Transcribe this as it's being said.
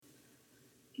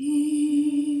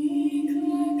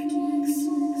Eclectic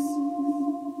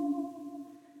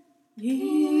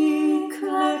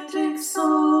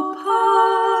Soul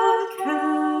Podcast.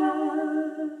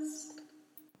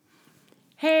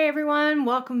 Hey everyone,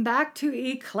 welcome back to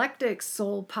Eclectic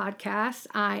Soul Podcast.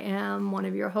 I am one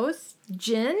of your hosts,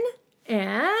 Jen,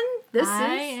 and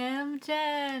I am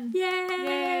Jen.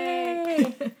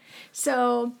 Yay!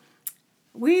 So,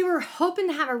 we were hoping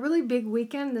to have a really big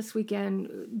weekend this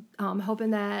weekend, hoping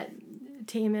that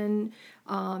Taman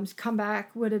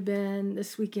comeback would have been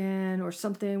this weekend or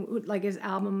something, like his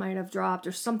album might have dropped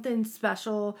or something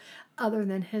special other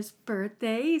than his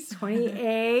birthday. He's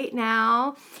 28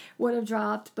 now, would have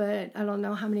dropped, but I don't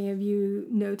know how many of you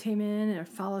know Taman or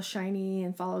follow Shiny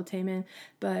and follow Taman,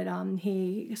 but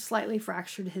he slightly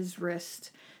fractured his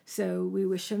wrist. So we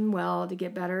wish him well to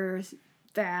get better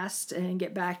fast and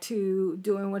get back to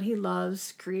doing what he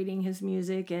loves, creating his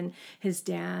music and his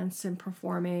dance and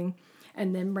performing,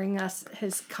 and then bring us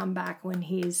his comeback when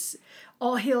he's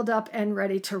all healed up and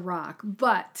ready to rock.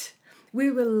 But we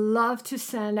would love to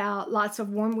send out lots of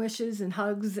warm wishes and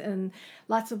hugs and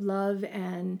lots of love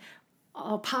and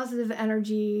all positive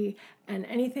energy and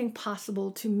anything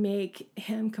possible to make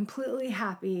him completely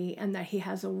happy and that he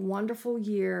has a wonderful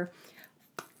year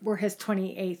for his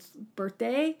 28th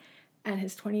birthday and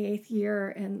his 28th year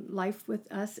in life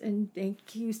with us. And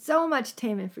thank you so much,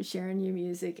 Taman, for sharing your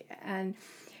music and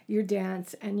your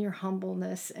dance and your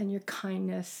humbleness and your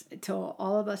kindness to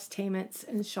all of us Tamans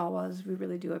and Shawas. We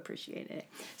really do appreciate it.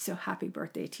 So happy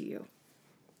birthday to you.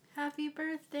 Happy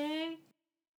birthday.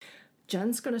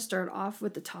 Jen's going to start off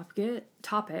with the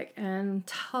topic and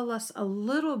tell us a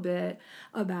little bit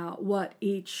about what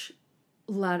each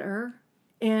letter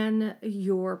in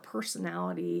your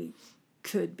personality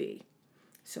could be.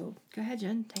 So go ahead,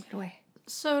 Jen, take it away.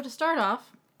 So to start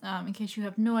off, in case you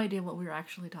have no idea what we're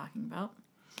actually talking about,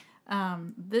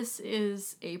 this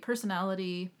is a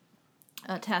personality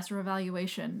test or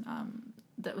evaluation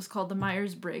that was called the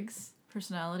Myers-Briggs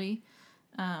Personality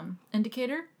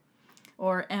Indicator,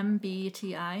 or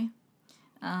MBTI.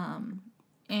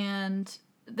 And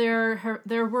there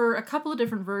were a couple of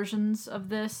different versions of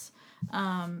this.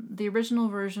 The original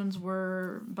versions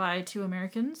were by two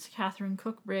Americans, Catherine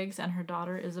Cook Briggs and her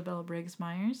daughter Isabel Briggs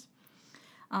Myers.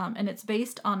 And it's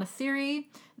based on a theory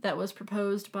that was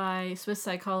proposed by Swiss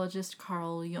psychologist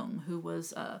Carl Jung, who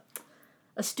was a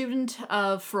student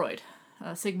of Freud,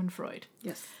 Sigmund Freud.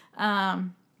 Yes.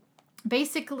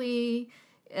 Basically,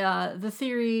 the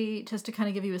theory, just to kind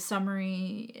of give you a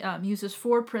summary, uses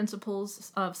 4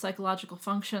 principles of psychological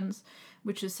functions,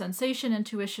 which is sensation,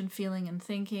 intuition, feeling, and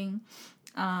thinking,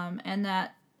 and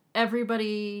that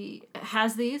everybody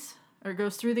has these or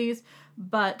goes through these,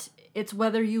 but it's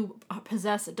whether you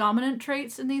possess dominant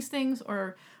traits in these things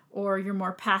or you're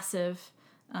more passive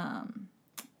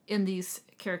in these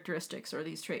characteristics or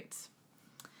these traits.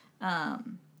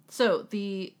 So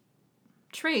the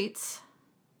traits,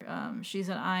 she's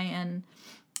an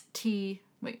INFJ.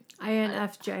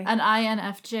 An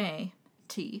INFJ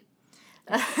T.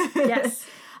 Yes.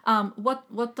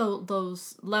 What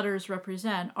those letters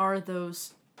represent are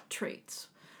those traits.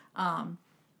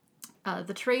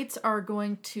 The traits are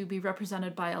going to be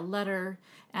represented by a letter,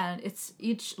 and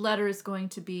each letter is going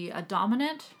to be a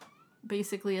dominant,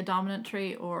 basically a dominant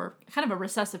trait, or kind of a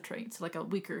recessive trait, so like a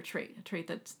weaker trait, a trait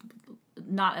that's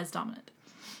not as dominant.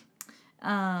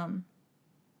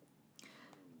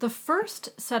 The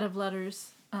first set of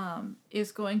letters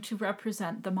is going to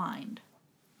represent the mind.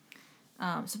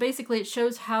 So basically it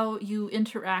shows how you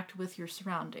interact with your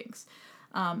surroundings.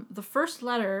 The first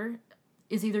letter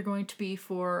is either going to be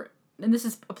and this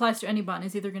applies to anyone,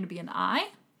 is either going to be an I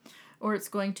or it's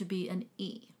going to be an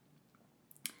E.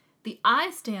 The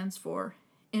I stands for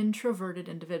introverted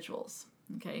individuals.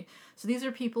 Okay, so these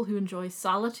are people who enjoy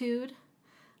solitude,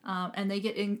 and they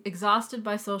get exhausted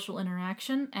by social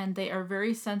interaction, and they are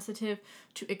very sensitive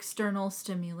to external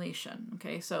stimulation.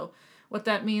 Okay, so what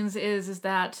that means is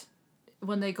that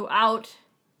when they go out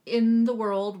in the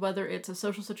world, whether it's a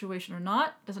social situation or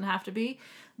not, doesn't have to be,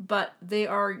 but they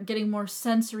are getting more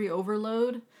sensory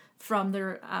overload from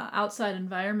their outside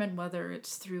environment, whether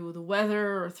it's through the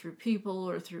weather or through people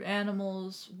or through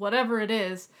animals, whatever it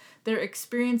is, they're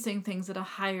experiencing things at a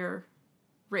higher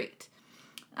rate.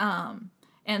 And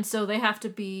so they have to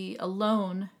be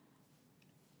alone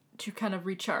to kind of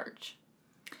recharge.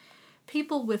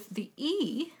 People with the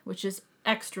E, which is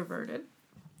extroverted,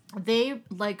 they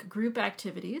like group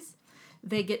activities,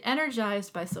 they get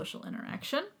energized by social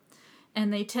interaction,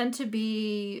 and they tend to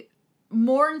be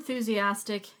more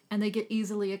enthusiastic, and they get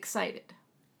easily excited.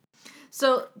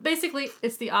 So basically,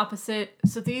 it's the opposite.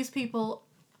 So these people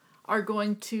are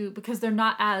going to, because they're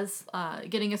not as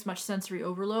getting as much sensory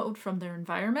overload from their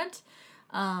environment,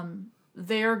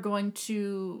 they're going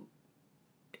to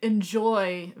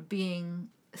enjoy being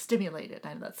stimulated.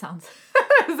 I know that sounds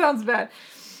sounds bad.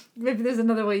 Maybe there's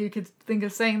another way you could think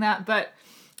of saying that, but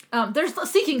they're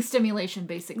seeking stimulation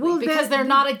basically, because they're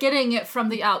not getting it from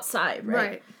the outside,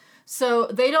 right? So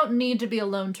they don't need to be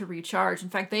alone to recharge. In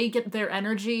fact, they get their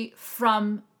energy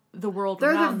from the world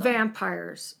around them. They're the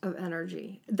vampires of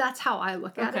energy. That's how I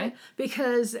look at it.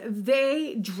 Because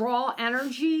they draw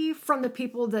energy from the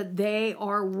people that they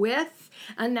are with.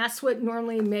 And that's what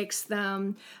normally makes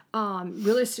them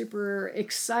really super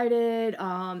excited,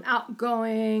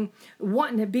 outgoing,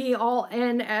 wanting to be all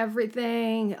in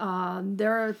everything.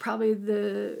 They're probably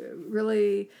the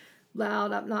really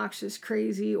loud, obnoxious,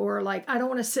 crazy, or like, I don't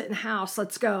want to sit in the house,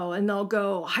 let's go. And they'll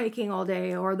go hiking all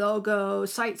day, or they'll go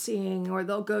sightseeing, or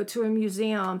they'll go to a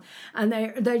museum, and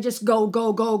they just go.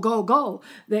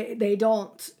 They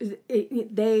don't,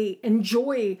 they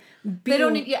enjoy being. They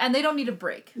don't need, and they don't need a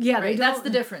break. Yeah, right? That's the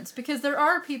difference. Because there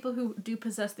are people who do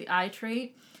possess the I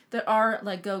trait that are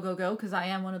like go, because I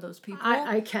am one of those people.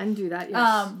 I can do that,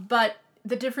 yes. But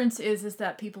the difference is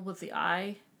that people with the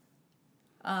I,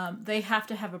 they have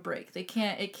to have a break. It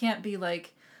can't be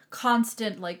like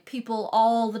constant, like people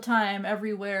all the time,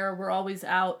 everywhere, we're always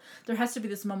out. There has to be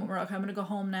this moment where, okay, I'm going to go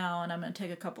home now and I'm going to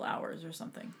take a couple hours or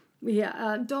something.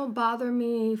 Yeah, don't bother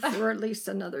me for at least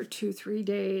another 2-3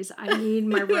 days. I need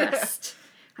my rest.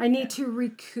 I need to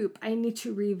recoup. I need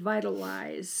to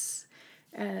revitalize.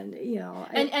 And, you know.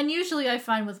 And usually I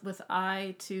find with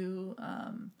I to,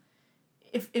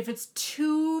 if it's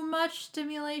too much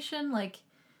stimulation, like,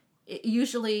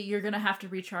 usually you're going to have to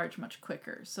recharge much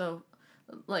quicker. So,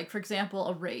 like, for example,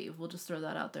 a rave. We'll just throw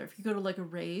that out there. If you go to, like, a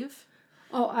rave...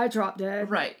 Oh, I drop dead.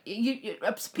 Right.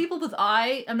 People with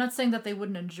I, I'm not saying that they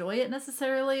wouldn't enjoy it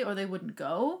necessarily, or they wouldn't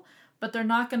go, but they're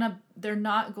not going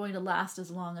to last as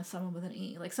long as someone with an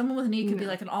E. Like, someone with an E could be,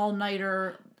 like, an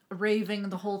all-nighter raving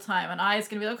the whole time, and I is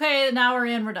going to be like, okay, an hour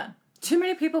in, we're done. Too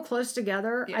many people close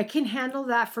together. Yeah. I can handle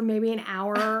that for maybe an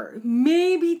hour,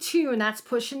 maybe 2, and that's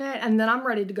pushing it. And then I'm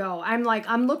ready to go. I'm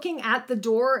looking at the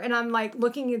door, and I'm like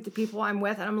looking at the people I'm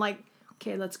with, and I'm like,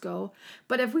 okay, let's go.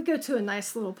 But if we go to a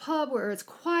nice little pub where it's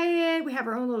quiet, we have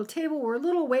our own little table, we're a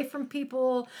little away from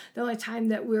people. The only time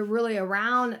that we're really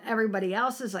around everybody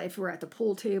else is like if we're at the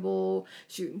pool table,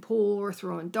 shooting pool or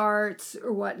throwing darts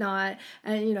or whatnot,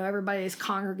 and, you know, everybody's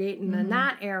congregating in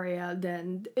that area,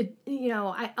 then,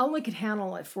 I only could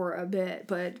handle it for a bit,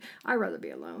 but I'd rather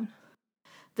be alone.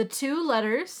 The 2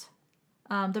 letters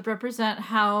that represent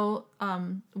how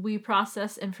we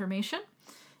process information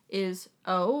is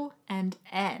O and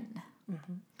N.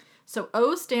 Mm-hmm. So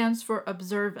O stands for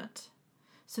observant.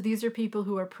 So these are people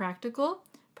who are practical,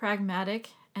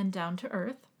 pragmatic, and down to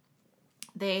earth.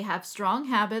 They have strong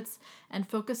habits and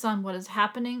focus on what is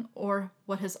happening or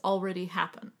what has already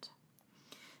happened.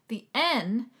 The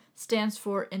N stands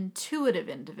for intuitive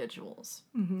individuals.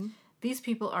 Mm-hmm. These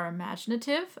people are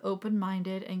imaginative,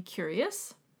 open-minded, and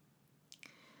curious.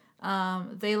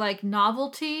 They like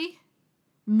novelty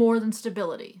more than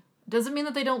stability. Doesn't mean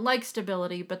that they don't like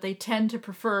stability, but they tend to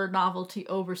prefer novelty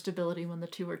over stability when the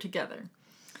 2 are together.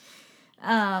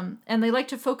 And they like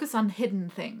to focus on hidden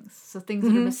things. So things that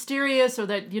are mysterious or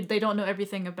that they don't know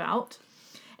everything about.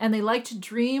 And they like to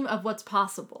dream of what's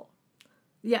possible.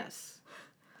 Yes.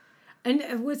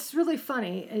 And what's really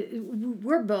funny,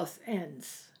 we're both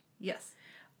N's. Yes.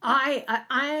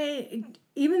 I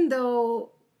even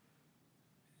though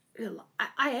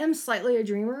I am slightly a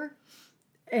dreamer,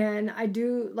 and I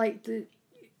do like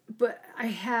but I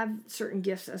have certain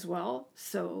gifts as well,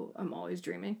 so I'm always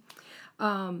dreaming.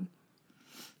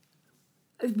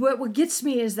 What gets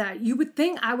me is that you would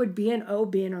think I would be an O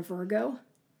being a Virgo,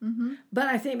 but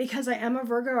I think because I am a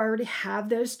Virgo, I already have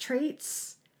those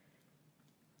traits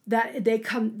that they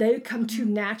come too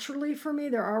naturally for me.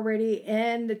 They're already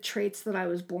in the traits that I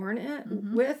was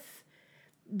born with,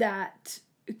 that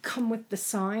come with the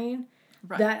sign.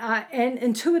 Right. And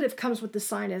intuitive comes with the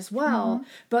sign as well,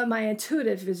 but my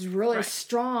intuitive is really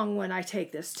strong when I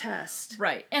take this test.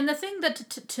 Right. And the thing that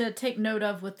to take note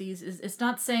of with these is it's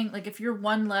not saying, like, if you're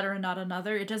one letter and not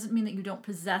another, it doesn't mean that you don't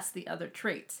possess the other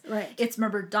traits. Right. It's,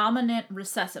 remember, dominant,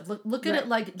 recessive. Look at it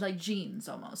like genes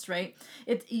almost, right?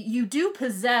 You do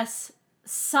possess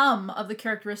some of the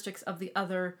characteristics of the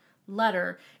other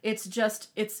letter. It's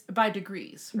by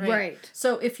degrees, right? Right.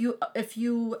 So if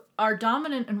you are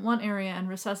dominant in one area and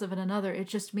recessive in another, it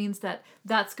just means that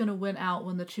that's going to win out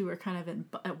when the 2 are kind of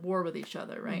at war with each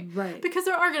other, right? Right. Because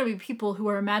there are going to be people who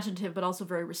are imaginative but also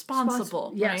very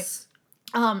responsible, yes.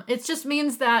 right? It just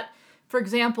means that For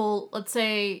example, let's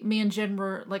say me and Jin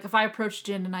were, like, if I approached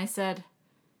Jin and I said,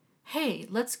 hey,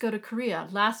 let's go to Korea.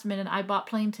 Last minute, I bought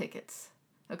plane tickets.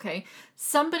 Okay?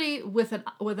 Somebody with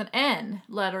an N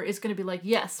letter is going to be like,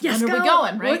 yes, when are we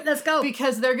going, right? Let's go.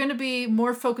 Because they're going to be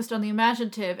more focused on the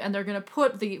imaginative, and they're going to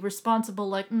put the responsible,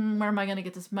 like, where am I going to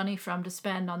get this money from to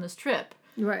spend on this trip?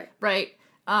 Right. Right?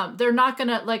 They're not going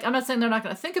to, like, I'm not saying they're not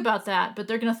going to think about that, but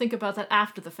they're going to think about that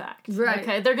after the fact. Right.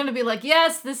 Okay? They're going to be like,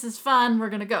 yes, this is fun, we're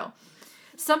going to go.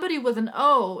 Somebody with an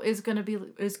O is going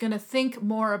to think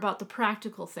more about the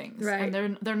practical things, right?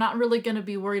 And they're not really going to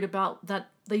be worried about that.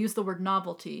 They use the word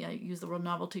novelty. I used the word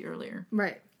novelty earlier.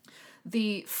 Right.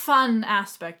 The fun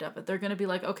aspect of it. They're going to be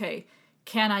like, okay,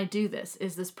 can I do this?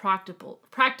 Is this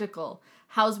practical?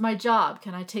 How's my job?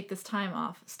 Can I take this time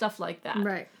off? Stuff like that.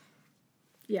 Right.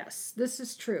 Yes, this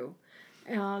is true.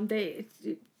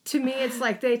 To me, it's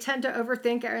like they tend to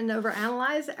overthink and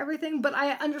overanalyze everything, but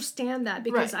I understand that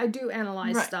because I do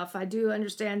analyze stuff. I do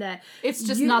understand that. It's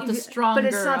just not the stronger.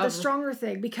 But it's not the stronger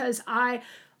thing because I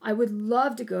would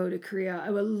love to go to Korea.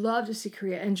 I would love to see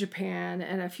Korea and Japan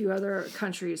and a few other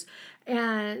countries.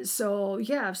 And so,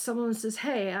 yeah, if someone says,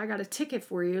 hey, I got a ticket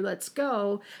for you, let's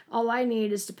go. All I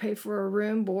need is to pay for a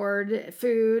room, board,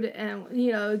 food, and,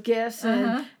 gifts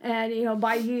and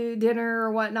buy you dinner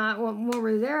or whatnot. When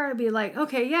we're there, I'd be like,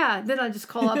 okay, yeah. Then I just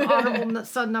call up Honorable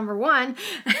Son Number 1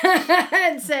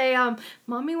 and say,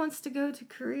 Mommy wants to go to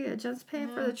Korea. Jen's paying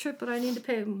for the trip, but I need to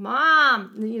pay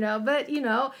Mom, but,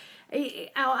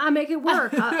 I'll make it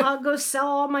work. I'll go sell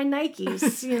all my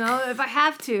Nikes, if I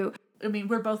have to. I mean,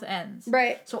 we're both ends.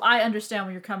 Right. So I understand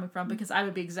where you're coming from because I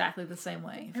would be exactly the same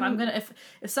way. If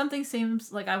something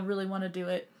seems like I really want to do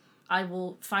it, I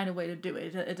will find a way to do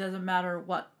it. It doesn't matter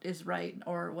what is right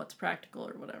or what's practical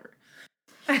or whatever.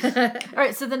 All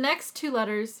right, so the next 2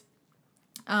 letters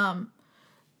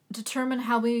determine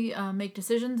how we make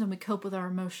decisions and we cope with our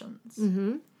emotions.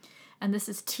 Mm-hmm. And this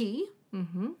is T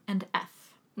and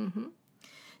F. Mm-hmm.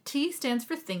 T stands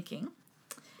for thinking.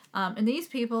 And these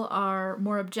people are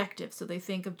more objective, so they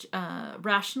think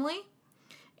rationally,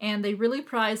 and they really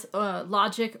prize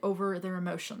logic over their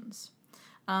emotions.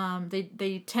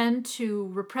 They tend to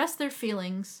repress their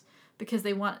feelings because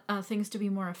they want things to be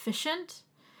more efficient,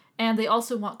 and they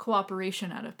also want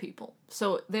cooperation out of people.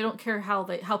 So they don't care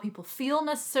how people feel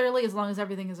necessarily, as long as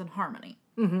everything is in harmony.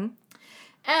 Mm-hmm.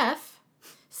 F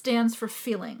stands for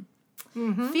feeling.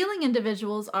 Mm-hmm. Feeling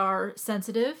individuals are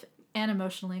sensitive and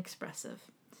emotionally expressive.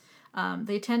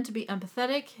 They tend to be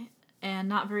empathetic and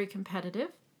not very competitive.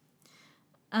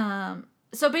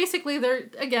 So basically, they're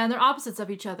opposites of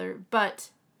each other, but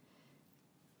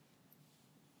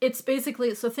it's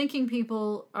basically, so thinking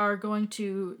people are going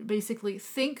to basically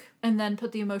think and then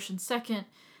put the emotions second,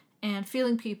 and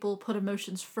feeling people put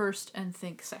emotions first and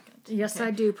think second. Yes, okay?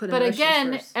 I do put emotions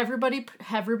first. But again,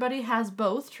 everybody has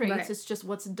both traits. Right. It's just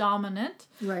what's dominant.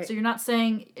 Right. So we're not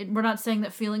saying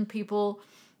that feeling people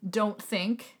don't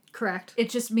think. Correct. It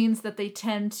just means that they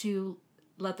tend to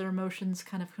let their emotions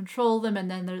kind of control them, and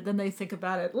then they think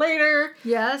about it later.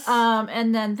 Yes.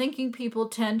 And then thinking people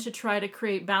tend to try to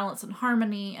create balance and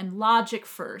harmony and logic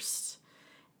first,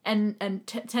 and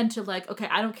tend to like, okay,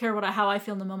 I don't care how I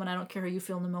feel in the moment. I don't care how you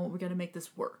feel in the moment. We're going to make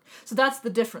this work. So that's the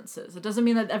differences. It doesn't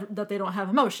mean that they don't have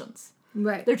emotions.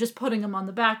 Right. They're just putting them on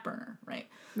the back burner. Right.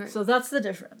 So that's the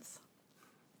difference.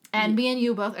 And me and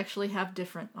you both actually have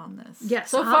different on this. Yes.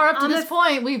 So far up to this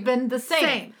point, we've been the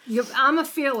same. I'm a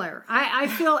feeler. I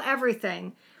feel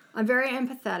everything. I'm very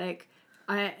empathetic.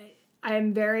 I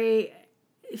am very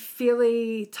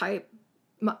feely type.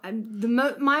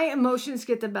 My emotions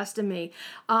get the best of me.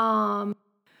 I'm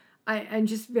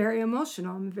just very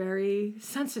emotional. I'm very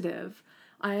sensitive.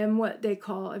 I am what they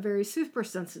call a very super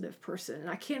sensitive person, and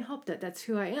I can't help that. That's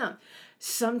who I am.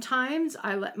 Sometimes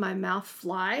I let my mouth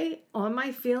fly on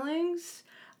my feelings,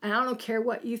 and I don't care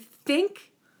what you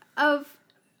think of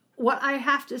what I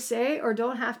have to say or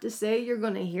don't have to say. You're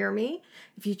going to hear me.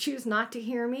 If you choose not to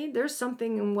hear me, there's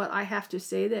something in what I have to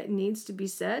say that needs to be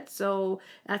said, so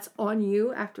that's on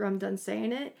you after I'm done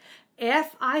saying it.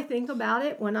 If I think about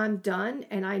it when I'm done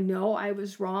and I know I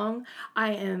was wrong,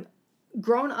 I am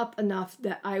grown up enough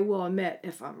that I will admit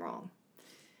if I'm wrong.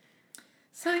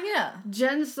 So yeah,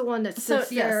 Jen's the one that sits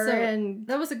there, and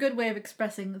that was a good way of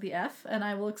expressing the F, and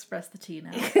I will express the T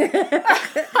now.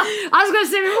 I was going to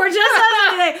say before Jen says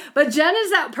anything, but Jen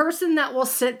is that person that will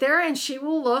sit there and she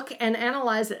will look and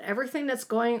analyze everything that's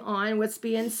going on, what's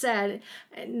being said,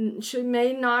 and she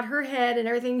may nod her head and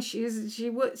everything. She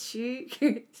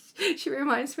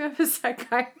reminds me of a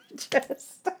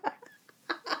psychiatrist.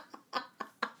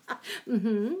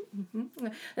 And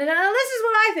now this is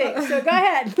what I think. So go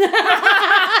ahead.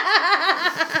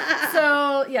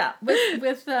 So yeah,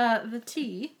 with the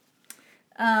tea,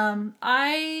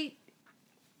 I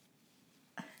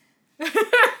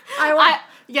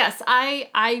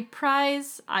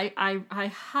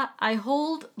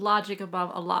hold logic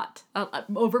above a lot,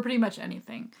 over pretty much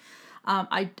anything.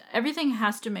 Everything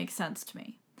has to make sense to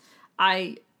me.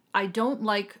 I don't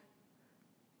like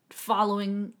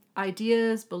following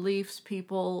ideas, beliefs,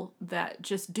 people that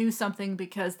just do something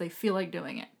because they feel like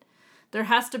doing it. There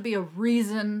has to be a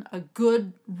reason, a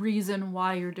good reason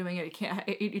why you're doing it.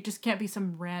 It just can't be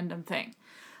some random thing.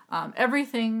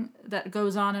 Everything that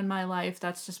goes on in my life,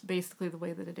 that's just basically the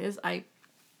way that it is. I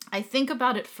think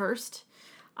about it first.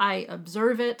 I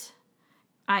observe it.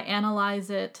 I analyze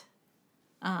it.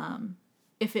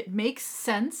 If it makes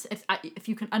sense, if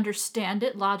you can understand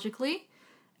it logically,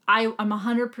 I'm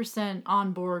 100%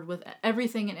 on board with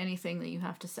everything and anything that you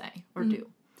have to say or do.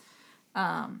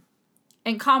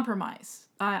 And compromise.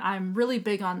 I'm really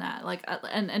big on that. Like,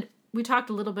 and we talked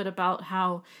a little bit about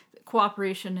how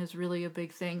cooperation is really a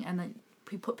big thing, and then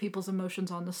we put people's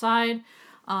emotions on the side.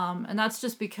 And that's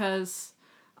just because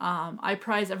I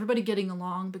prize everybody getting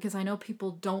along, because I know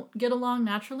people don't get along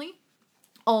naturally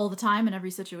all the time in every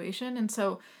situation. And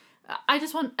so I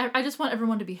just want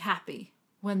everyone to be happy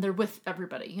when they're with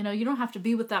everybody. You know, you don't have to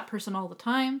be with that person all the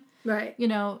time. Right. You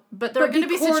know, but there are going to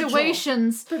be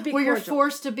situations where you're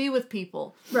forced to be with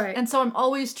people. Right. And so I'm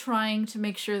always trying to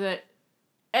make sure that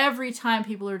every time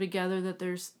people are together, that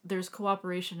there's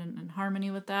cooperation and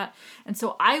harmony with that. And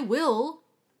so I will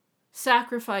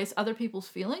sacrifice other people's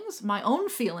feelings, my own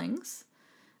feelings,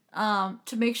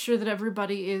 to make sure that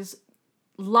everybody is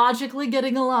logically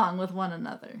getting along with one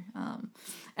another.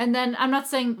 And then I'm not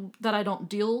saying that I don't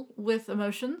deal with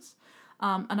emotions.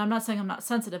 And I'm not saying I'm not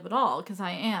sensitive at all, because I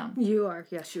am. You are.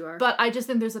 Yes, you are. But I just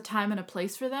think there's a time and a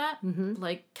place for that,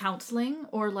 like counseling,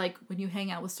 or like when you hang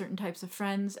out with certain types of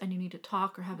friends and you need to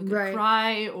talk or have a good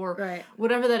cry or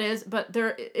whatever that is. But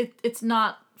it's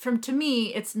not, to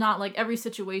me, it's not like every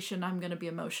situation I'm going to be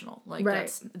emotional. Like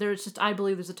I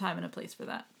believe there's a time and a place for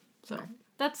that. So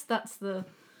that's the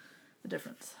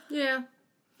difference. Yeah.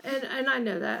 And I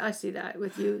know that. I see that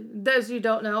with you. Those who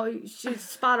don't know, she's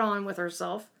spot on with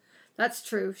herself. That's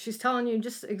true. She's telling you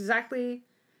just exactly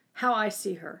how I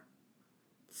see her.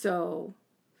 So,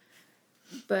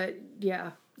 but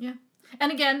yeah. Yeah.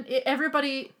 And again,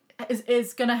 everybody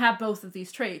is going to have both of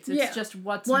these traits. It's just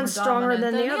what's one more stronger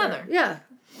than the other. Yeah.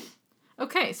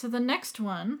 Okay, so the next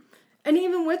one. And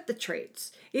even with the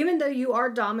traits, even though you are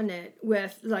dominant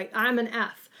with, like, I'm an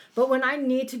F, but when I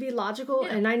need to be logical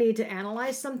and I need to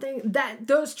analyze something,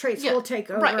 those traits will take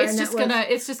over. Right, it's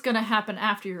just gonna happen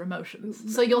after your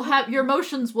emotions. So you'll have your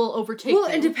emotions will overtake you.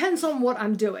 Well, it depends on what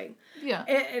I'm doing. Yeah.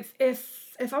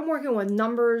 If I'm working with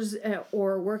numbers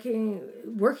or working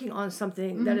on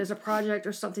something that is a project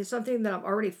or something that I'm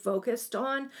already focused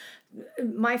on,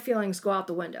 my feelings go out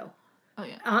the window. Oh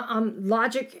yeah.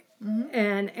 Logic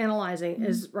and analyzing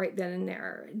is right then and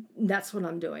there. That's what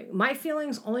I'm doing. My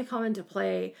feelings only come into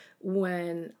play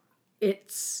when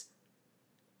it's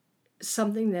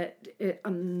something that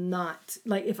I'm not,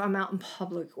 like if I'm out in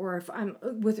public or if I'm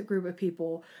with a group of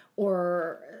people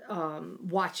or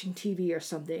watching TV or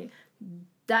something.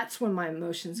 That's when my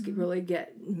emotions really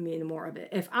get me more of it.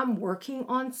 If I'm working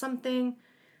on something.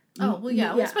 Oh, well,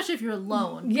 yeah. Well, especially if you're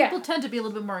alone. Yeah. People tend to be a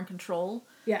little bit more in control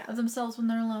of themselves when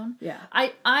they're alone. Yeah.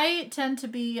 I tend to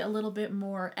be a little bit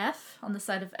more F, on the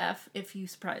side of F, if you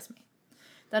surprise me.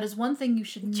 That is one thing you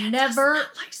should never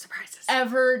like surprises.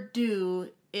 Ever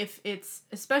do,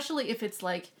 especially if it's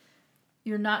like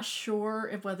you're not sure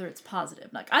if whether it's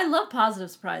positive. Like, I love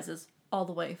positive surprises all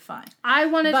the way, fine. I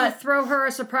wanted to throw her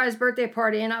a surprise birthday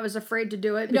party, and I was afraid to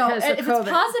do it because of COVID. If it's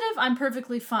positive, I'm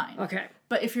perfectly fine. Okay.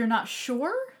 But if you're not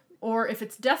sure, or if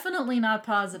it's definitely not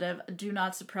positive, do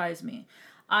not surprise me.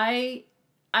 I'm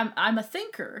a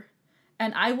thinker,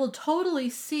 and I will totally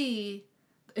see,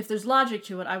 if there's logic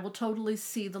to it, I will totally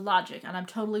see the logic, and I'm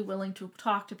totally willing to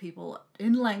talk to people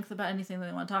in length about anything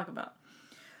they want to talk about.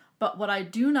 But what I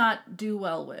do not do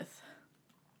well with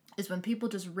is when people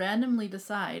just randomly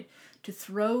decide to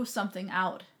throw something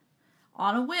out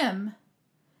on a whim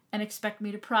and expect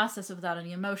me to process it without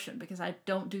any emotion, because I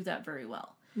don't do that very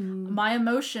well. My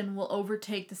emotion will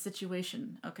overtake the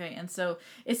situation, okay? And so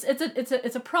it's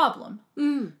a problem.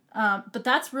 But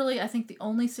that's really, I think, the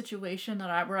only situation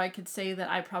where I could say that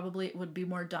I probably would be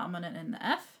more dominant in the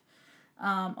F.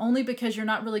 Only because you're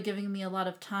not really giving me a lot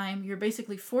of time. You're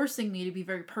basically forcing me to be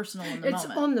very personal in the moment.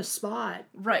 It's on the spot.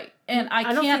 Right. And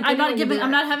I'm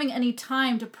not having any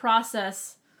time to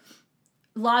process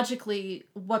logically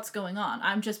what's going on.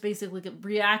 I'm just basically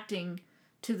reacting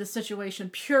to the situation,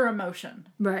 pure emotion.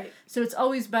 Right. So it's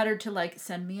always better to like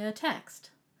send me a text,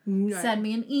 Right. send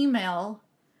me an email,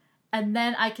 and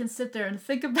then I can sit there and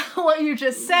think about what you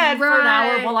just said for an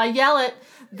hour Right. while I yell at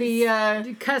the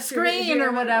screen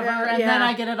or whatever, and then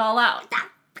I get it all out.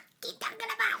 Keep talking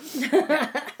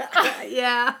about.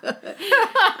 Yeah.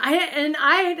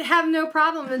 I have no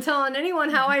problem in telling anyone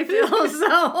how I feel.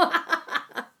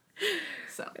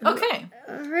 So okay.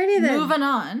 Alrighty then. Moving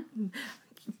on.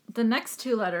 The next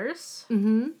two letters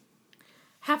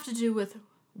have to do with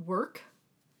work,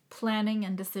 planning,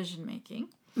 and decision making.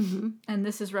 Mm-hmm. And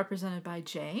this is represented by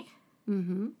J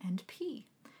and P.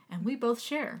 And we both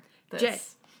share this. J.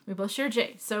 We both share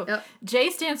J. So Yep. J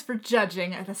stands for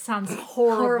judging. That sounds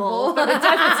horrible. But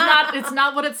it's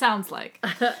not what it sounds like.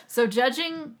 So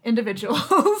judging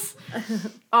individuals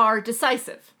are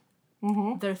decisive.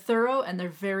 Mm-hmm. They're thorough and they're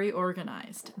very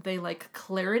organized. They like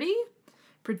clarity,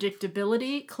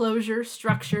 predictability, closure,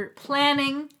 structure,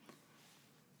 planning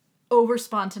over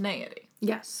spontaneity.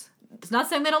 Yes. It's not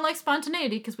saying they don't like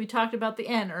spontaneity because we talked about the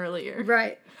N earlier.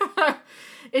 Right.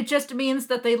 It just means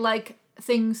that they like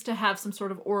things to have some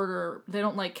sort of order. They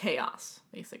don't like chaos,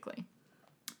 basically.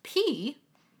 P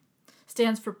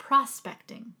stands for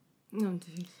prospecting. Oh,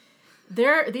 geez.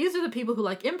 These are the people who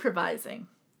like improvising,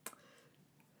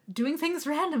 doing things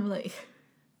randomly.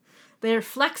 They're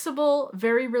flexible,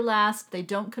 very relaxed, they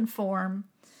don't conform,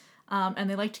 and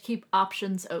they like to keep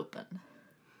options open.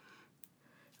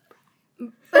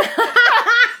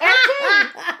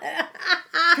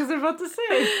 Because I'm about to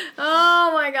say.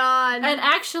 Oh my God. And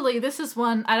actually, this is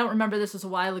one, I don't remember, this was a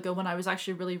while ago when I was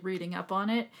actually really reading up on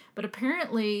it, but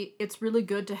apparently it's really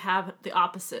good to have the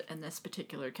opposite in this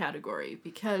particular category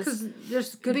because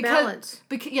there's good balance.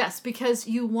 Because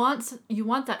you want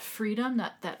that freedom,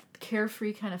 that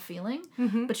carefree kind of feeling,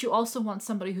 but you also want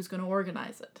somebody who's going to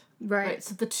organize it. Right.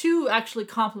 So the two actually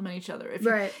complement each other.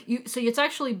 So it's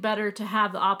actually better to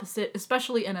have the opposite,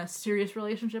 especially in a serious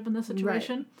relationship in this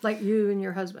situation. Right. Like you and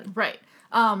your husband. Right.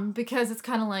 Because it's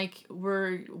kind of like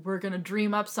we're gonna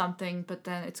dream up something, but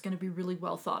then it's gonna be really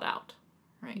well thought out.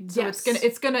 Right. So yes.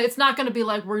 it's not gonna be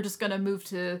like we're just gonna move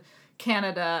to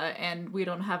Canada and we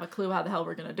don't have a clue how the hell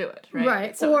we're gonna do it. Right.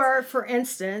 Right. So or for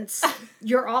instance,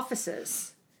 your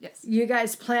offices. Yes. You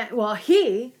guys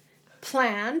he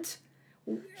planned.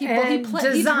 He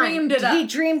dreamed it up. He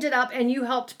dreamed it up, and you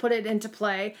helped put it into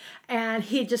play. And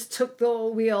he just took the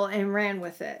wheel and ran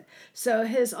with it. So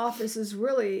his office is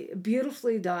really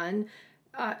beautifully done.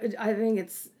 I think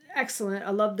it's excellent.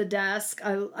 I love the desk.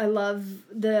 I love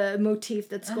the motif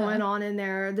that's going on in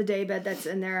there. The daybed that's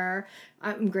in there.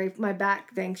 I'm grateful. My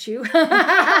back thanks you.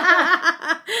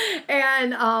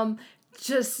 And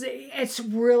it's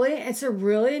a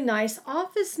really nice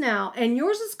office now, and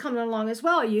yours is coming along as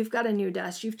well. You've got a new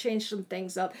desk, you've changed some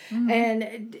things up,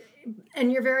 and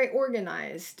you're very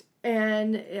organized.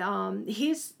 And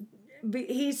he's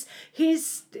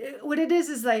what it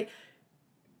is like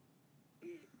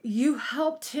you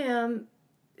helped him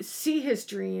see his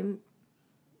dream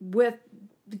with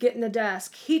getting the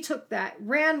desk. He took that,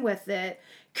 ran with it,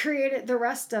 created the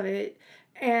rest of it,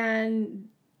 and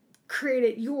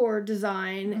created your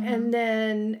design, and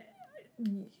then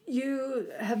you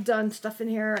have done stuff in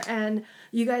here, and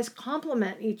you guys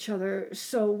complement each other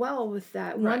so well with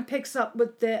that. Right. One picks up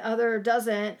what the other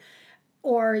doesn't,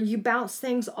 or you bounce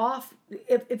things off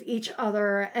if each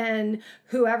other, and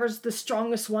whoever's the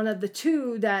strongest one of the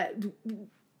two that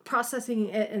processing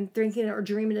it and thinking it or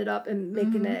dreaming it up and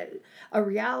making it a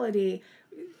reality.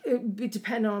 It be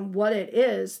depending on what it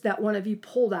is that one of you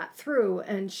pull that through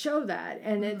and show that,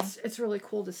 and it's really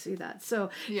cool to see that.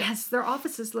 So yes, their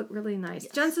offices look really nice.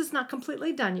 Yes. Jen's is not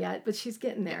completely done yet, but she's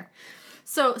getting there.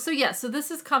 So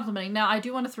this is complimenting. Now I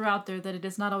do want to throw out there that it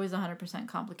is not always 100%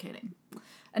 complicating.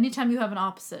 Anytime you have an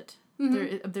opposite,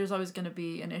 there's always going to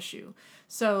be an issue.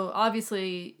 So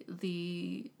obviously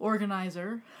the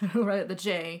organizer, right, the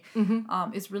J,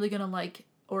 is really going to like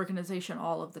organization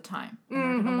all of the time. And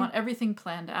they're going to want everything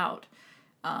planned out.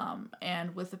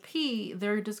 And with a P,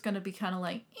 they're just going to be kind of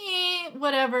like,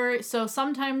 whatever. So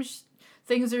sometimes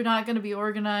things are not going to be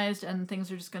organized and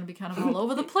things are just going to be kind of all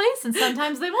over the place, and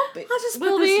sometimes they won't be. I'll just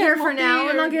put this here for now,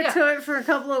 and I'll get to it for a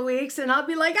couple of weeks, and I'll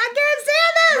be like, I can't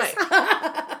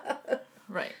stand this!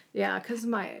 Right. Yeah, because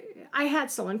I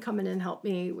had someone come in and help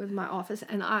me with my office,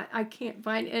 and I can't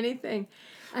find anything.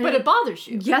 But it bothers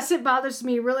you. Yes, it bothers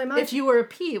me really much. If you were a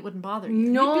P, it wouldn't bother you.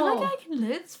 No. You'd be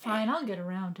like, it's fine. I'll get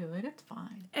around to it. It's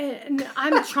fine. And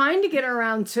I'm trying to get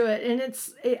around to it, and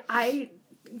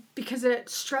because it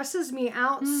stresses me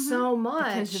out so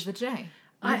much. Because of the J.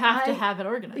 You have to have it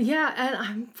organized. Yeah, and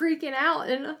I'm freaking out,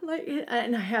 and I'm like,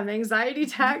 and I have anxiety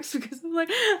attacks because I'm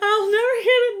like, I'll never get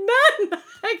it done.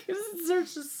 Because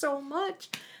there's just so much.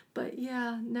 But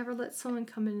yeah, never let someone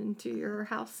come into your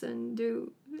house and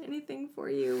do anything for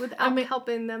you without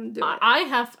helping them do it.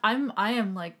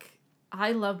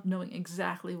 I love knowing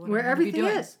exactly what where I'm going to be doing.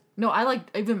 everything is. No, I like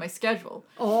even my schedule.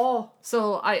 Oh.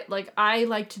 So I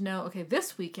like to know, okay,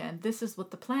 this weekend, this is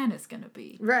what the plan is going to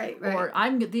be. Right. Or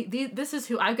this is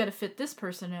who I've got to fit this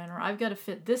person in, or I've got to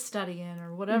fit this study in,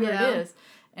 or whatever it is.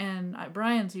 And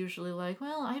Brian's usually like,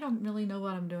 well, I don't really know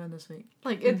what I'm doing this week.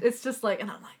 Like, it's just like,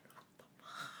 and I'm like,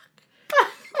 what the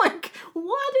fuck? Like,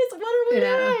 what are we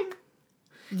doing?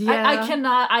 Yeah.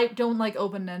 I don't like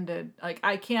open-ended. Like,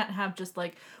 I can't have just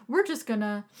like, we're just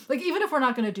gonna, like, even if we're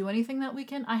not gonna do anything that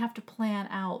weekend, I have to plan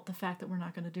out the fact that we're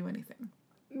not gonna do anything.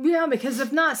 Yeah, because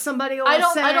if not, somebody will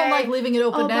say... I don't like leaving it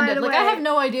open-ended. Oh, like, I have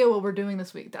no idea what we're doing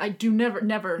this week. I do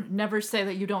never say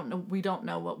that we don't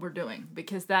know what we're doing.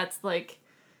 Because that's like,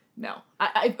 no.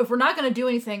 If we're not gonna do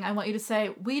anything, I want you to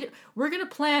say, we're gonna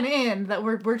plan in that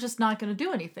we're just not gonna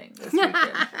do anything this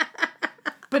weekend.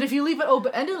 But if you leave it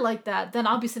open-ended like that, then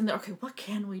I'll be sitting there, okay, what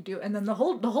can we do? And then the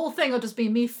whole thing will just be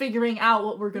me figuring out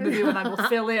what we're going to do, and I will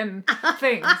fill in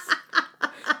things.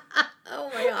 Oh,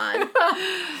 my God.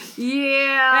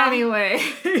 Yeah. Anyway.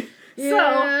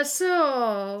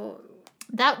 So...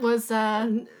 That was...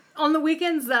 on the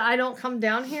weekends that I don't come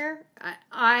down here,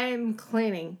 I'm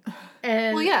cleaning.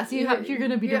 And well, yeah, so you're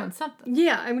going to be doing something.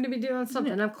 Yeah, I'm going to be doing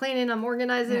something. Yeah. I'm cleaning, I'm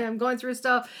organizing, I'm going through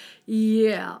stuff.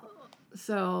 Yeah.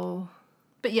 So...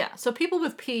 But yeah, so people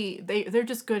with P, they're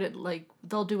just good at, like,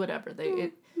 they'll do whatever.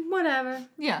 Whatever.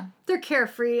 Yeah. They're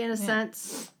carefree in a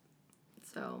sense.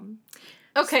 So.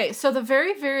 Okay, so the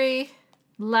very, very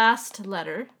last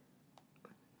letter,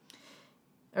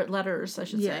 or letters, I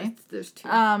should say. There's two.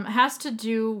 Has to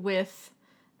do with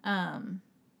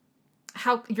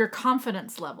how your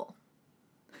confidence level.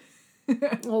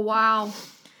 Oh, wow.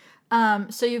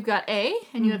 So you've got A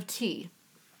and you have T.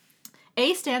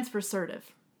 A stands for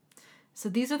assertive. So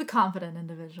these are the confident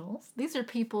individuals. These are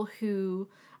people who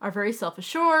are very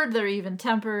self-assured. They're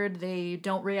even-tempered. They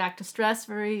don't react to stress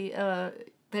very...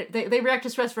 They react to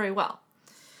stress very well.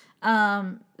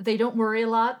 They don't worry a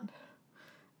lot.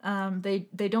 They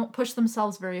don't push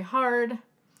themselves very hard.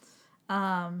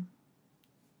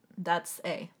 That's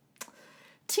A.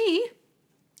 T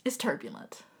is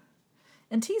turbulent.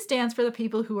 And T stands for the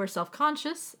people who are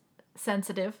self-conscious,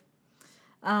 sensitive.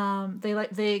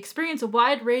 They experience a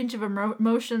wide range of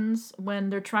emotions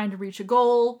when they're trying to reach a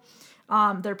goal.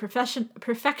 They're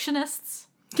perfectionists.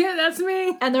 Yeah, that's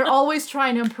me. And they're always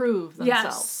trying to improve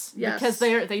themselves. Yes. Because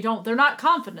they're not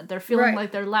confident. They're feeling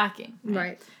like they're lacking.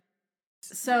 Right.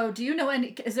 So, do you know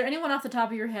is there anyone off the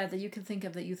top of your head that you can think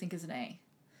of that you think is an A?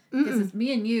 Because it's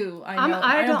me and you.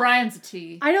 I know Brian's a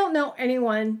T. I don't know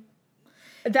anyone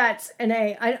that's an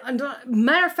A.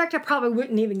 Matter of fact, I probably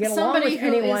wouldn't even get along with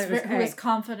anyone who is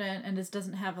confident and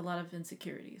doesn't have a lot of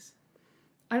insecurities.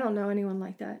 I don't know anyone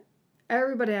like that.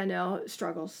 Everybody I know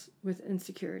struggles with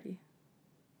insecurity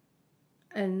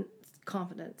and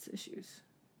confidence issues.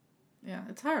 Yeah,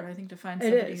 it's hard, I think, to find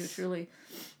somebody who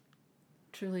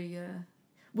truly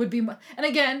would be... And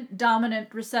again, dominant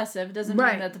recessive doesn't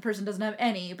mean that the person doesn't have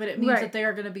any, but it means that they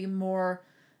are going to be more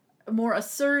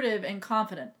assertive and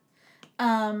confident.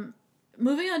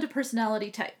 Moving on to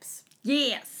personality types.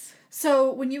 Yes.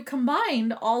 So when you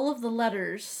combine all of the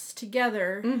letters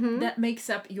together, that makes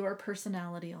up your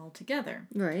personality altogether.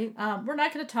 Right. We're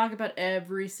not going to talk about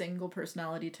every single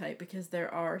personality type because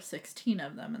there are 16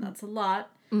 of them, and that's a lot.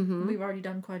 Mm-hmm. We've already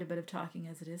done quite a bit of talking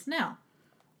as it is now.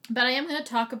 But I am going to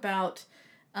talk about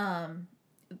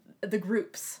the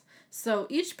groups. So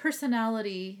each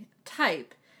personality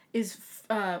type is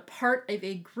part of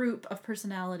a group of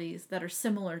personalities that are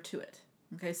similar to it.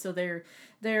 Okay, so they're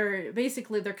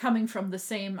basically coming from the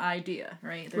same idea,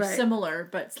 right? They're similar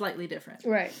but slightly different.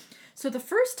 Right. So the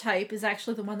first type is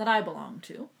actually the one that I belong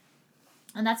to,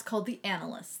 and that's called the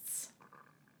analysts.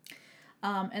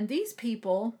 And these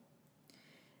people,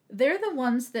 they're the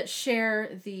ones that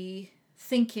share the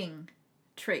thinking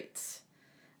traits,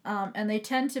 and they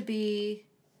tend to be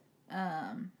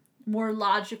more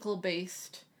logical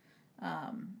based,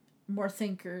 more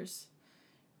thinkers.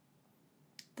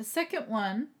 The second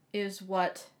one is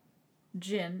what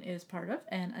Jin is part of,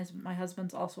 and as my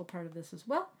husband's also part of this as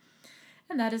well,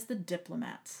 and that is the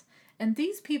diplomats. And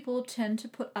these people tend to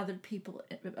put other people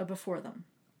before them.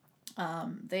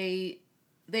 They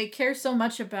care so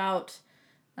much about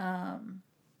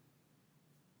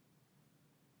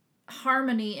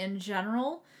harmony in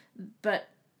general, but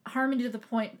harmony to the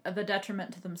point of the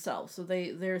detriment to themselves. So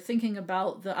they're thinking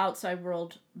about the outside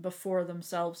world before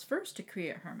themselves first to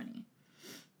create harmony.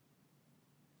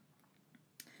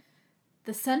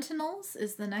 The Sentinels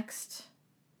is the next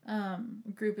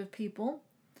group of people.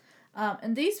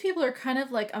 And these people are kind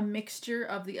of like a mixture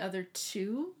of the other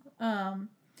two.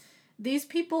 These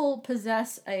people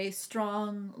possess a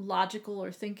strong logical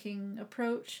or thinking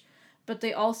approach, but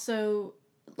they also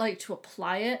like to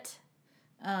apply it,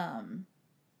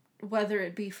 whether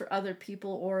it be for other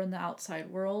people or in the outside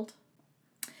world.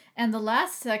 And the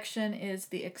last section is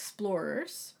the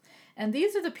Explorers. And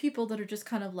these are the people that are just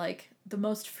kind of like the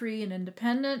most free and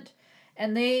independent,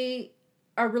 and they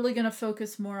are really going to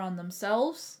focus more on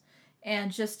themselves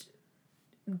and just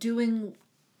doing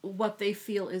what they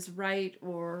feel is right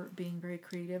or being very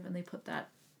creative, and they put that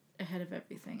ahead of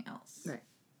everything else. Right.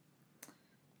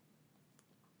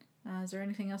 Is there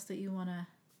anything else that you want to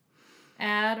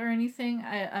add or anything?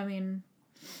 I mean,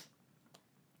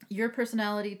 your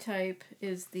personality type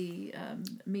is the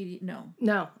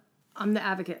No, I'm the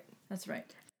Advocate. That's right.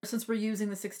 Since we're using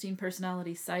the 16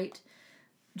 personality site,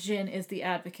 Jin is the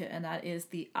Advocate, and that is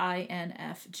the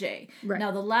INFJ. Right.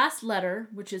 Now, the last letter,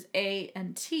 which is A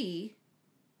and T,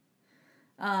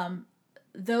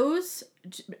 those,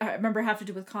 I remember, have to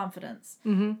do with confidence.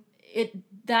 Mm-hmm.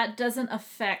 That doesn't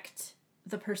affect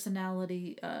the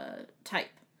personality type.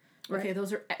 Okay, Right.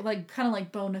 those are like kind of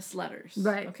like bonus letters.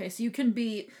 Right. Okay, so you can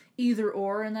be either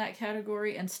or in that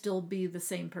category and still be the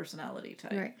same personality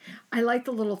type. Right. I like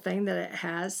the little thing that it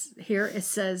has here. It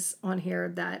says on here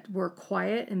that we're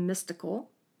quiet and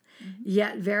mystical,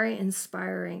 yet very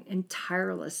inspiring and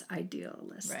tireless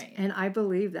idealist. Right. And I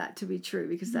believe that to be true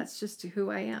because that's just who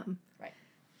I am. Right.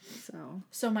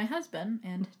 So my husband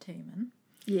and Taman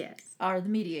yes. are the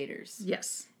mediators.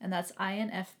 Yes. And that's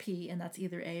INFP, and that's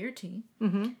either A or T.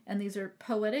 Mm-hmm. And these are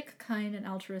poetic, kind, and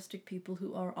altruistic people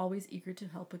who are always eager to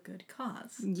help a good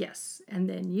cause. Yes. And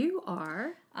then you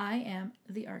are. I am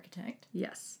the architect.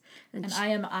 Yes. And I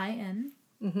am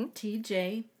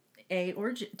INTJ, A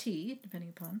or T, depending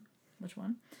upon which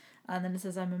one. And then it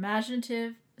says, I'm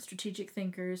imaginative, strategic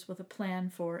thinkers with a plan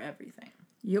for everything.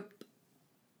 Yep.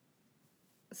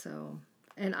 So,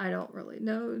 and I don't really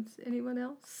know anyone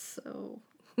else, so.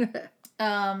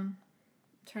 Trying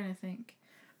to think.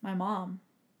 My mom.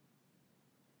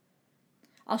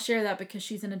 I'll share that because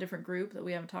she's in a different group that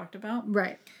we haven't talked about.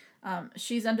 Right.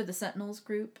 She's under the Sentinels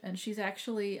group, and she's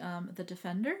actually the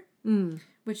Defender,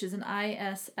 which is an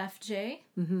ISFJ,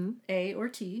 A or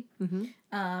T.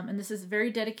 And this is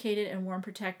very dedicated and warm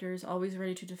protectors, always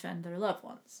ready to defend their loved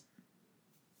ones.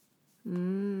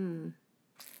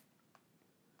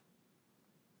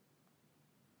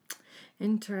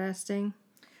 Interesting.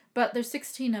 But there's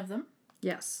 16 of them.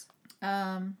 Yes.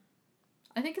 I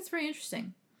think it's very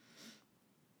interesting.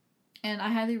 And I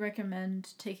highly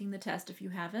recommend taking the test if you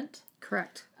haven't.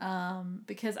 Correct.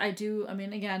 Because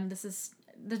again,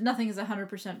 nothing is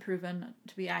 100% proven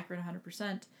to be accurate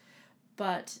 100%,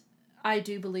 but I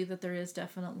do believe that there is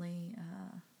definitely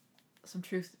some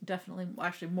truth,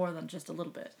 actually more than just a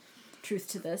little bit truth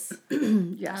to this.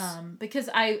 Yes. Because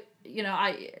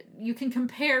you can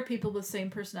compare people with same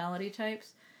personality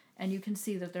types, and you can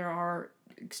see that there are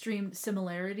extreme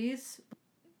similarities.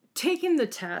 Taking the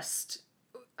test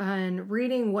and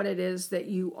reading what it is that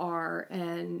you are,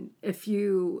 and if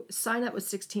you sign up with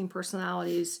 16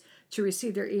 personalities to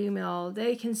receive their email,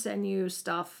 they can send you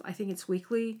stuff. I think it's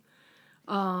weekly.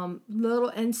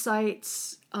 Little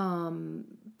insights,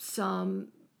 some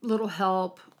little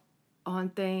help on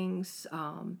things,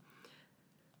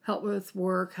 help with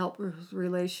work, help with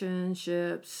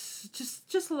relationships,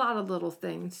 just a lot of little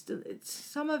things.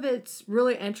 Some of it's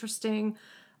really interesting.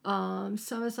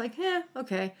 Some is like,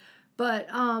 okay. But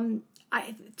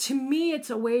to me, it's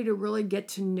a way to really get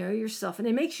to know yourself, and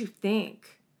it makes you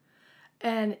think.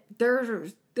 And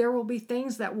there will be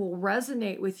things that will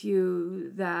resonate with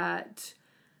you that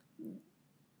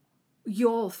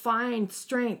you'll find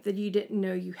strength that you didn't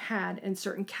know you had in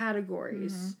certain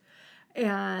categories.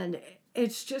 And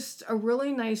it's just a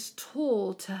really nice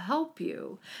tool to help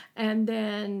you. And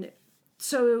then,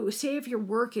 so say if you're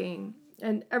working,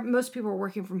 and most people are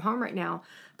working from home right now,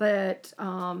 but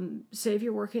say if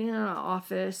you're working in an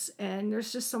office and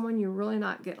there's just someone you're really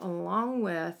not getting along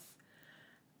with,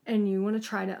 and you want to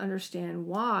try to understand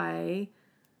why,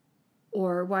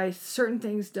 or why certain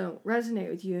things don't resonate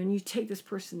with you, and you take this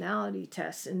personality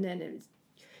test, and then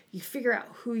you figure out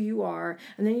who you are,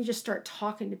 and then you just start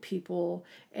talking to people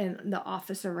in the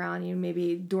office around you,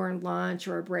 maybe during lunch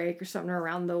or a break or something,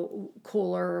 around the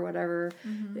cooler or whatever.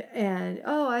 And,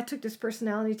 oh, I took this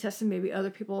personality test, and maybe other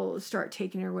people start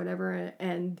taking it or whatever,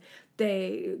 and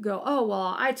they go, oh,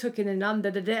 well, I took it, and I'm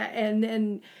da-da-da,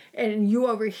 and you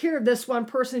overhear this one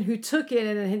person who took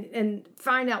it and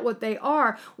find out what they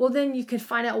are. Well, then you can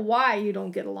find out why you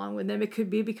don't get along with them. It could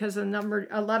be because a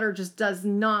letter just does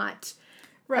not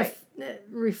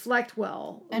reflect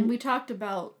well. And we talked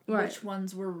about Right. which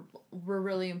ones were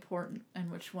really important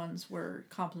and which ones were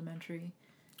complimentary.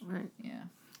 Right. Yeah.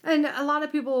 And a lot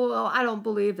of people, well, I don't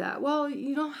believe that. Well,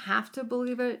 you don't have to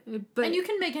believe it, but And you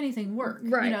can make anything work.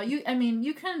 Right.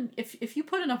 You can if you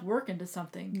put enough work into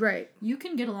something, right. you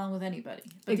can get along with anybody.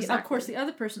 But of course the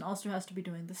other person also has to be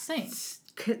doing the same.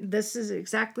 This is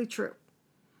exactly true.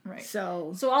 Right.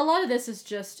 So a lot of this is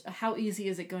just how easy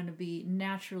is it going to be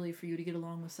naturally for you to get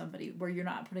along with somebody where you're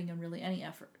not putting in really any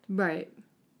effort. Right.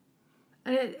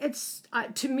 And it's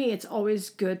to me, it's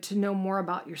always good to know more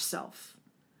about yourself,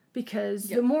 because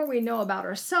the more we know about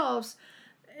ourselves,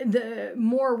 the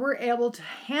more we're able to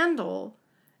handle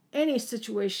any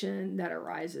situation that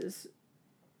arises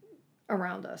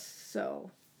around us. So,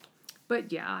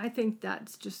 but yeah, I think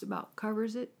that's just about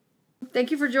covers it.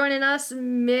 Thank you for joining us.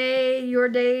 May your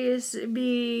days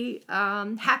be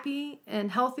happy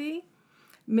and healthy.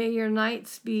 May your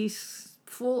nights be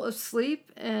full of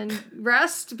sleep and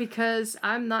rest, because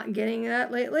I'm not getting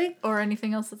that lately. Or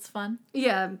anything else that's fun.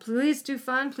 Yeah, please do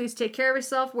fun. Please take care of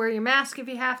yourself. Wear your mask if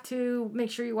you have to.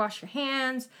 Make sure you wash your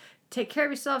hands. Take care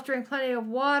of yourself. Drink plenty of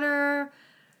water.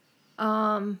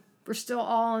 We're still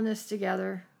all in this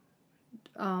together.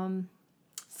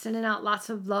 Sending out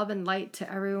lots of love and light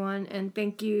to everyone. And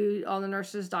thank you, all the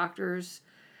nurses, doctors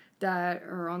that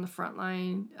are on the front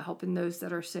line helping those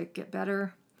that are sick get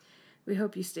better. We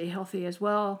hope you stay healthy as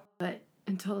well. But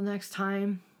until next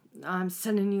time, I'm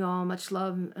sending you all much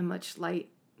love and much light.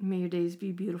 May your days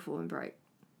be beautiful and bright.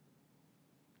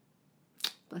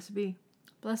 Blessed be.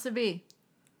 Blessed be.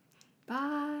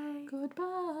 Bye.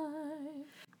 Goodbye.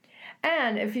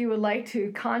 And if you would like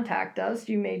to contact us,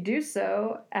 you may do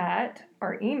so at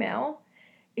our email,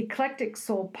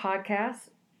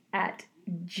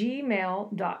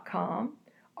 eclecticsoulpodcast@gmail.com.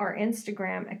 Our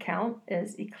Instagram account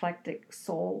is Eclectic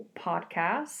Soul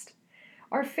Podcast.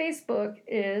 Our Facebook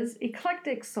is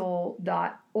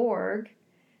eclecticsoul.org.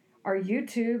 Our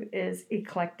YouTube is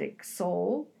Eclectic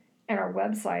Soul. And our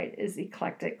website is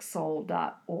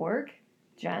eclecticsoul.org.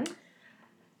 Jen?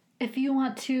 If you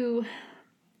want to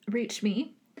reach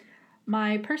me,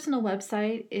 my personal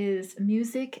website is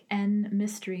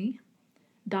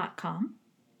musicandmystery.com.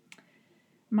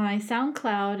 My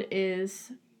SoundCloud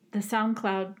is the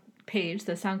SoundCloud page,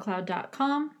 the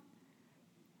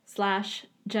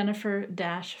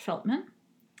soundcloud.com/Jennifer-Feltman.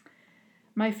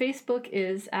 My Facebook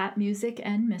is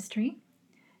 @musicandmystery,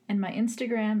 and my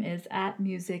Instagram is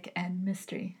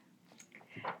 @musicandmystery.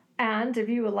 And if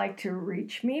you would like to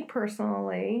reach me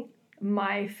personally,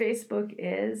 my Facebook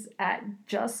is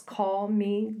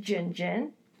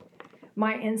 @JustCallMeJinJin.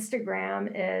 My Instagram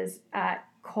is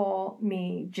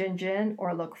 @CallMeJinJin,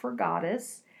 or look for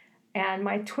Goddess. And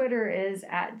my Twitter is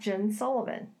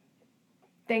 @JenSullivan.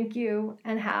 Thank you,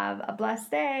 and have a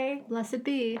blessed day. Blessed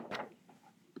be.